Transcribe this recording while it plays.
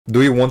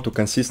Do you want to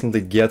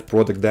consistently get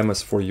product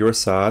demos for your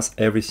SaaS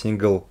every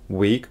single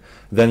week?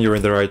 Then you're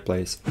in the right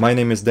place. My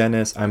name is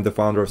Denis, I'm the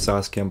founder of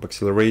SaaS Camp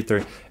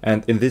Accelerator,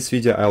 and in this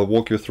video I'll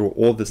walk you through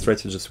all the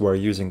strategies we're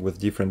using with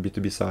different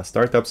B2B SaaS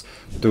startups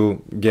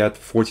to get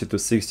 40 to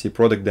 60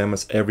 product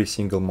demos every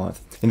single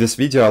month. In this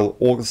video I'll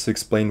also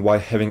explain why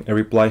having a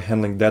reply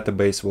handling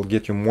database will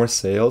get you more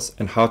sales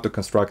and how to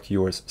construct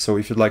yours. So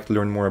if you'd like to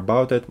learn more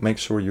about it, make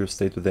sure you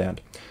stay to the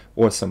end.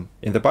 Awesome.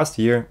 In the past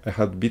year, I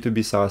had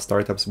B2B SaaS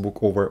startups book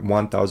over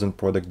 1,000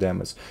 product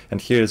demos.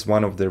 And here is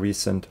one of the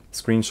recent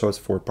screenshots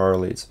for Power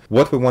Leads.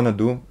 What we want to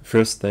do,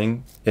 first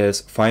thing, is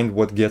find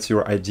what gets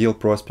your ideal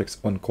prospects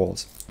on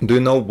calls. Do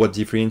you know what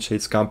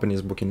differentiates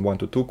companies booking 1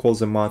 to 2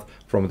 calls a month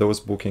from those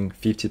booking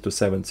 50 to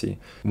 70?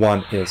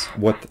 One is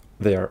what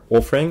they are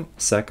offering.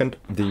 Second,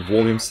 the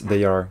volumes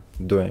they are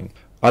doing.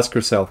 Ask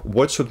yourself,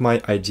 what should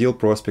my ideal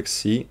prospects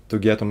see to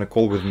get on a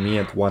call with me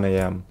at 1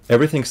 a.m.?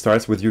 Everything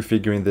starts with you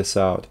figuring this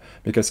out,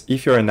 because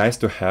if you're a nice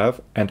to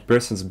have and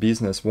person's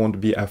business won't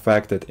be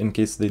affected in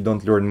case they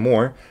don't learn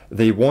more,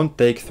 they won't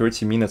take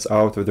 30 minutes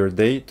out of their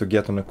day to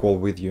get on a call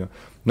with you.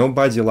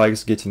 Nobody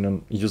likes getting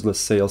on useless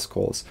sales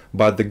calls,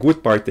 but the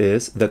good part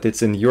is that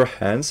it's in your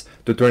hands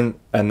to turn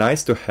a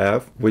nice to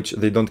have, which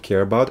they don't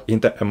care about,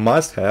 into a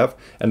must have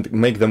and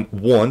make them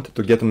want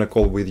to get on a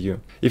call with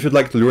you. If you'd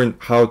like to learn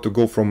how to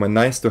go from a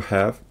nice to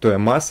have to a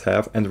must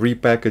have and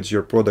repackage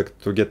your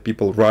product to get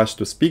people rushed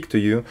to speak to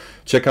you,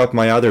 check out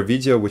my other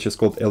video, which is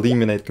called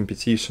Eliminate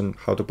Competition,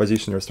 how to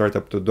position your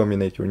startup to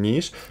dominate your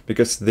niche,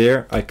 because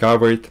there I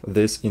covered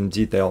this in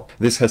detail.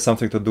 This has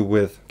something to do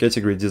with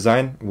category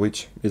design,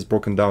 which is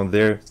broken down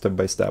there step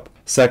by step.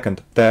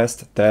 Second,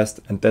 test,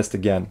 and test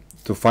again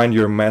to find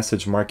your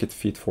message market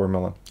fit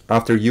formula.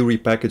 After you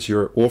repackage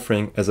your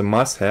offering as a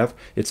must-have,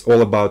 it's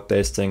all about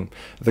testing.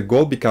 The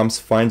goal becomes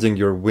finding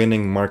your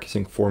winning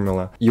marketing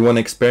formula. You want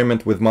to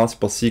experiment with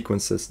multiple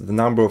sequences, the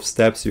number of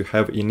steps you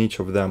have in each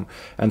of them,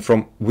 and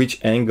from which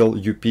angle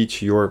you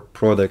pitch your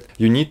product.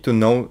 You need to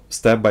know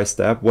step by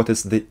step what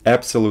is the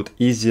absolute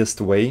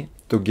easiest way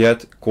to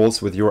get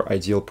calls with your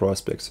ideal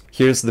prospects.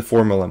 Here's the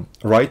formula: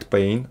 right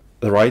pain,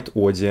 the right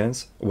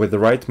audience, with the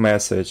right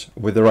message,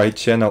 with the right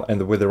channel,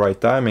 and with the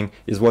right timing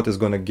is what is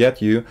going to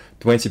get you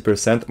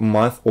 20%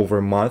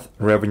 month-over-month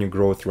revenue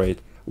growth rate.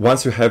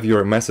 Once you have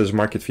your message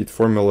market fit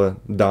formula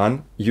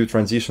done, you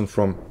transition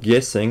from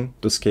guessing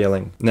to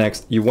scaling.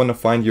 Next, you want to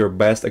find your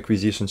best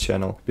acquisition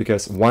channel,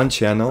 because one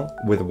channel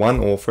with one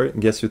offer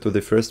gets you to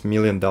the first $1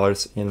 million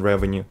in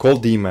revenue.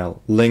 Cold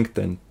email,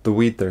 LinkedIn,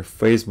 Twitter,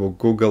 Facebook,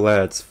 Google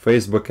Ads,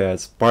 Facebook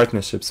Ads,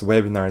 partnerships,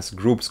 webinars,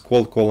 groups,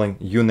 cold calling,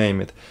 you name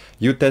it.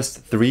 You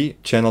test 3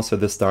 channels at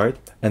the start,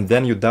 and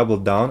then you double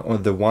down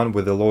on the one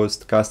with the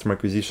lowest customer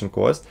acquisition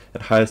cost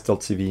and highest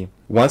LTV.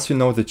 Once you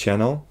know the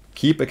channel,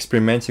 keep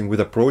experimenting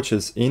with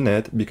approaches in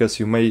it, because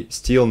you may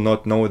still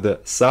not know the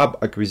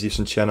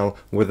sub-acquisition channel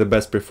with the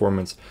best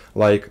performance,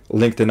 like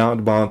LinkedIn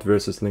outbound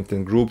versus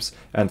LinkedIn groups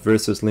and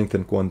versus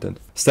LinkedIn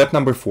content. Step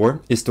number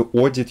 4 is to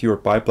audit your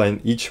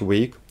pipeline each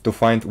week to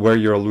find where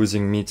you're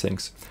losing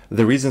meetings.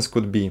 The reasons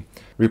could be: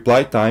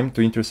 reply time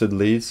to interested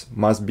leads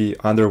must be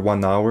under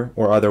 1 hour,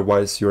 or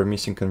otherwise you're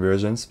missing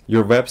conversions.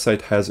 Your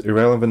website has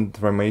irrelevant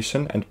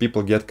information and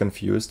people get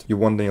confused. You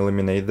want to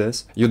eliminate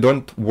this. You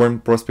don't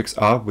warm prospects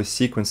up with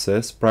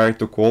sequences prior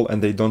to call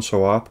and they don't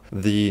show up.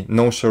 The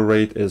no-show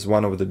rate is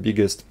one of the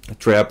biggest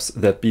traps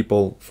that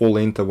people fall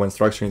into when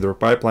structuring their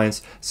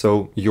pipelines.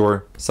 So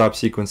your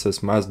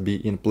sub-sequences must be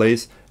in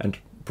place, and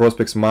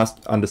prospects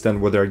must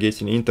understand what they're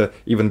getting into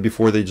even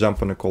before they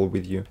jump on a call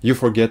with you. You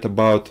forget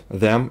about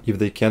them if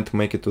they can't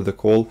make it to the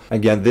call.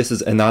 Again, this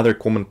is another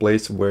common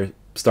place where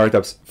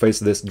startups face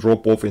this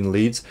drop-off in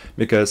leads,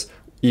 because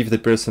if the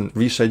person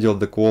rescheduled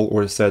the call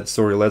or said,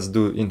 sorry, let's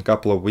do it in a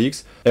couple of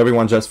weeks,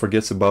 everyone just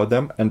forgets about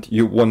them, and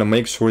you want to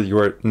make sure you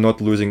are not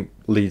losing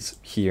leads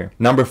here.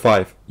 Number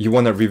 5, you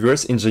want to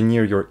reverse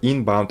engineer your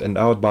inbound and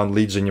outbound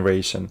lead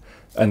generation.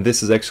 And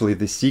this is actually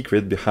the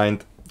secret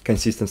behind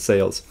consistent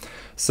sales.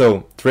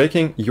 So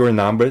tracking your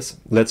numbers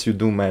lets you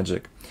do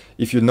magic.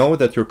 If you know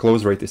that your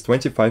close rate is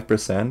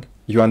 25%,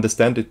 you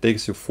understand it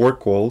takes you 4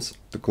 calls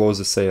to close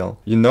a sale.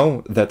 You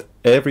know that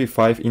every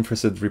 5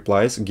 interested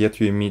replies get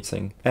you a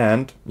meeting,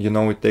 and you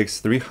know it takes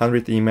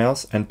 300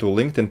 emails and 2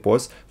 LinkedIn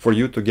posts for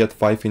you to get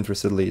 5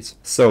 interested leads.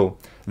 So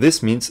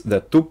this means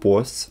that 2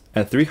 posts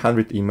and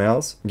 300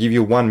 emails give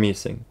you 1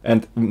 meeting.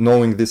 And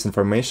knowing this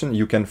information,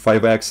 you can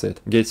 5x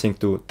it, getting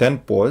to 10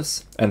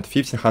 posts and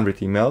 1500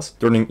 emails,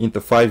 turning into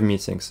 5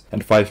 meetings,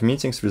 and 5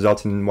 meetings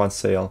resulting in 1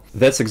 sale.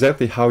 That's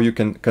exactly how you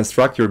can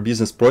construct your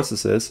business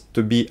processes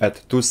to be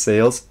at 2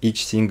 sales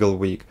each single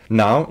week.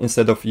 Now,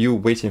 instead of you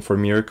waiting for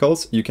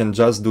miracles, you can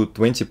just do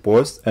 20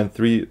 posts and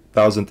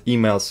 3000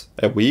 emails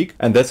a week,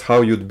 and that's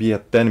how you'd be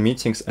at 10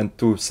 meetings and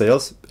 2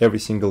 sales every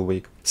single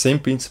week. Same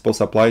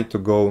principles apply to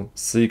go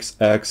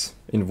 6x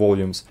in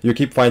volumes. You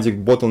keep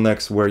finding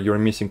bottlenecks where you're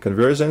missing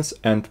conversions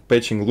and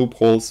patching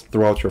loopholes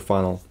throughout your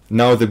funnel.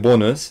 Now the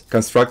bonus: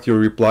 construct your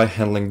reply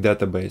handling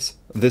database.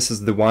 This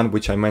is the one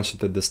which I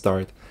mentioned at the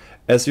start.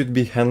 As you'd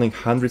be handling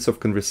hundreds of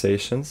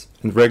conversations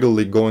and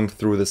regularly going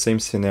through the same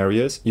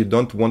scenarios, you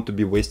don't want to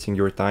be wasting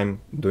your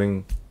time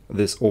doing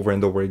this over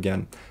and over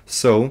again.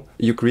 So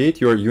you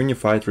create your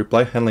unified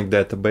reply handling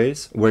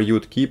database where you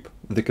would keep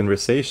the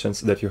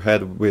conversations that you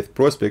had with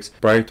prospects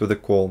prior to the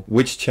call,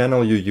 which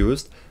channel you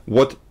used,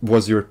 what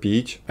was your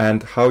pitch,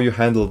 and how you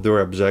handled their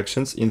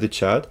objections in the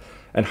chat,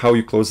 and how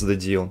you closed the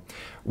deal.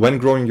 When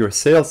growing your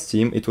sales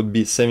team, it would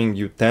be saving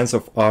you tens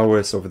of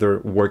hours of their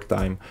work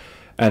time.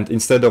 And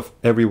instead of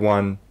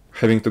everyone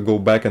having to go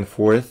back and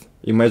forth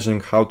imagining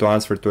how to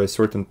answer to a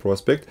certain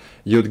prospect,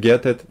 you'd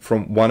get it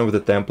from one of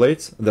the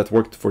templates that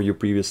worked for you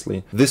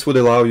previously. This would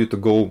allow you to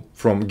go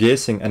from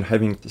guessing and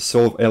having to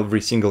solve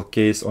every single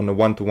case on a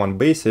one-to-one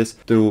basis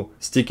to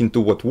sticking to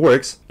what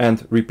works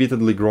and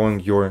repeatedly growing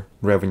your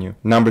revenue.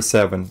 Number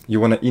 7, you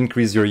want to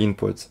increase your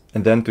inputs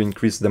and then to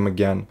increase them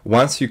again.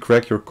 Once you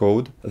crack your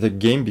code, the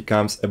game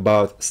becomes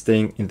about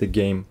staying in the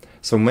game.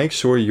 So make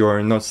sure you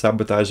are not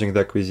sabotaging the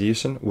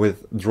acquisition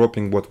with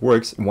dropping what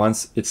works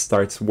once it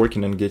starts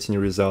working and getting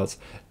results,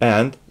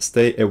 and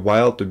stay a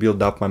while to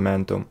build up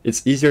momentum.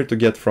 It's easier to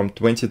get from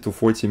 20 to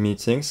 40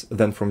 meetings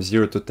than from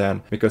 0 to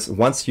 10, because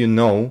once you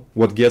know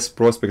what gets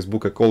prospects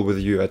book a call with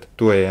you at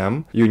 2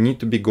 a.m., you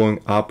need to be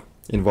going up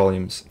in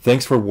volumes.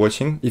 Thanks for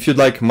watching. If you'd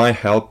like my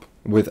help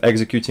with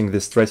executing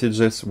these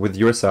strategies with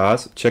your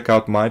SaaS, check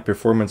out my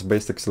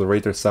performance-based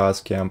accelerator SaaS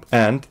camp.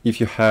 And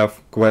if you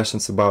have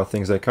questions about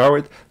things I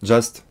covered,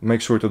 just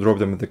make sure to drop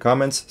them in the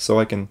comments so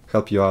I can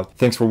help you out.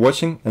 Thanks for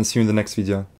watching and see you in the next video.